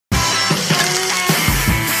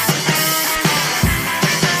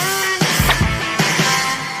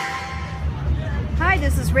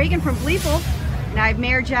Reagan from Gleeful, and I have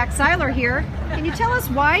Mayor Jack Seiler here. Can you tell us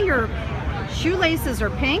why your shoelaces are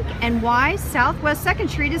pink and why Southwest 2nd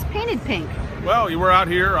Street is painted pink? Well, you were out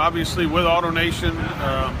here, obviously, with AutoNation,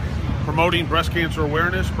 promoting breast cancer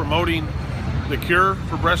awareness, promoting the cure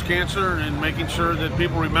for breast cancer, and making sure that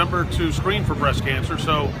people remember to screen for breast cancer.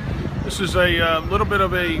 So this is a little bit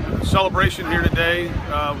of a celebration here today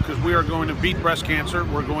because we are going to beat breast cancer.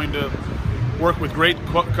 We're going to work with great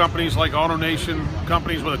companies like AutoNation,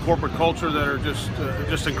 companies with a corporate culture that are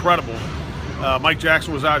just incredible. Mike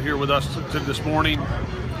Jackson was out here with us this morning.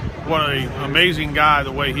 What an amazing guy,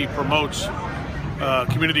 the way he promotes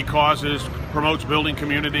community causes, promotes building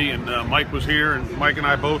community, and Mike was here, and Mike and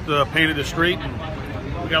I both painted the street.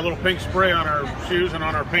 And we got a little pink spray on our shoes and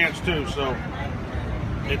on our pants too, so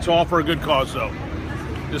it's all for a good cause though.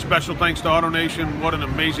 Just special thanks to AutoNation. What an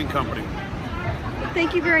amazing company.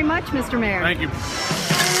 Thank you very much, Mr. Mayor. Thank you.